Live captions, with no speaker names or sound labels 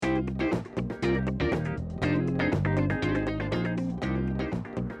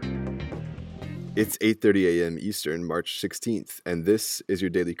It's 8:30 a.m. Eastern, March 16th, and this is your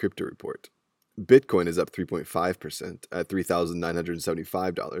daily crypto report. Bitcoin is up 3.5% at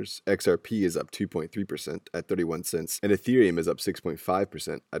 $3,975. XRP is up 2.3% at 31 cents, and Ethereum is up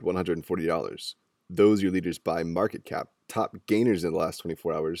 6.5% at $140. Those are your leaders by market cap. Top gainers in the last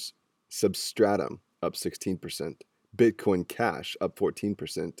 24 hours: Substratum up 16%, Bitcoin Cash up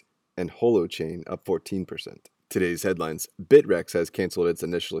 14%, and Holochain up 14%. Today's headlines: Bittrex has canceled its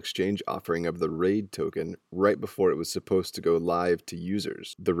initial exchange offering of the RAID token right before it was supposed to go live to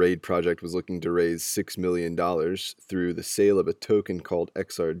users. The RAID project was looking to raise $6 million through the sale of a token called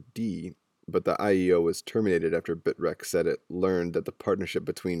XRD, but the IEO was terminated after Bittrex said it learned that the partnership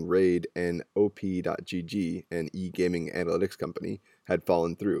between RAID and OP.GG, an e-gaming analytics company, had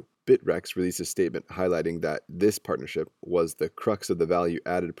fallen through. Bittrex released a statement highlighting that this partnership was the crux of the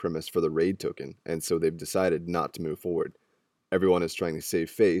value-added premise for the RAID token, and so they've decided not to move forward. Everyone is trying to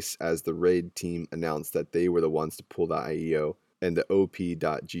save face as the RAID team announced that they were the ones to pull the IEO, and the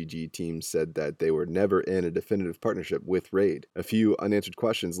OP.GG team said that they were never in a definitive partnership with RAID. A few unanswered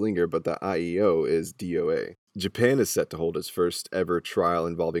questions linger, but the IEO is DOA. Japan is set to hold its first ever trial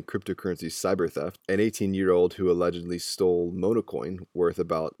involving cryptocurrency cyber theft. An 18-year-old who allegedly stole Monocoin, worth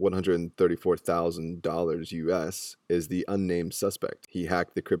about $134,000 US, is the unnamed suspect. He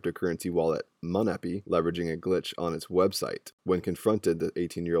hacked the cryptocurrency wallet Monapi, leveraging a glitch on its website. When confronted, the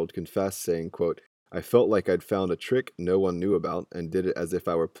 18-year-old confessed, saying, quote, "I felt like I'd found a trick no one knew about and did it as if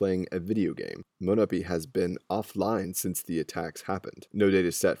I were playing a video game." Monapi has been offline since the attacks happened. No date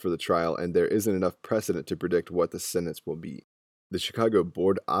is set for the trial, and there isn't enough precedent to predict what the sentence will be. The Chicago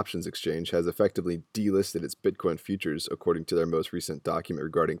Board Options Exchange has effectively delisted its Bitcoin futures according to their most recent document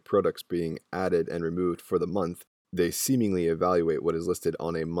regarding products being added and removed for the month. They seemingly evaluate what is listed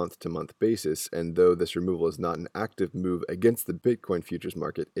on a month-to-month basis, and though this removal is not an active move against the Bitcoin futures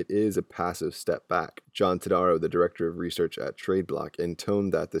market, it is a passive step back. John Tadaro, the director of research at TradeBlock,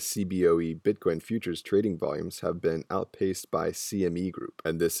 intoned that the CBOE Bitcoin futures trading volumes have been outpaced by CME Group,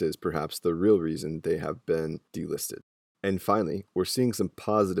 and this is perhaps the real reason they have been delisted. And finally, we're seeing some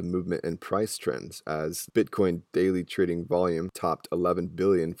positive movement in price trends as Bitcoin daily trading volume topped 11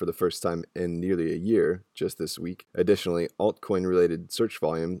 billion for the first time in nearly a year just this week. Additionally, altcoin-related search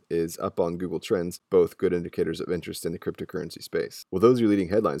volume is up on Google Trends, both good indicators of interest in the cryptocurrency space. Well, those are your leading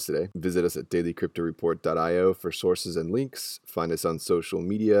headlines today. Visit us at dailycryptoreport.io for sources and links. Find us on social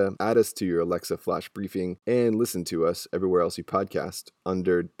media, add us to your Alexa flash briefing, and listen to us everywhere else you podcast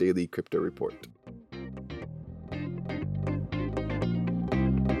under Daily Crypto Report.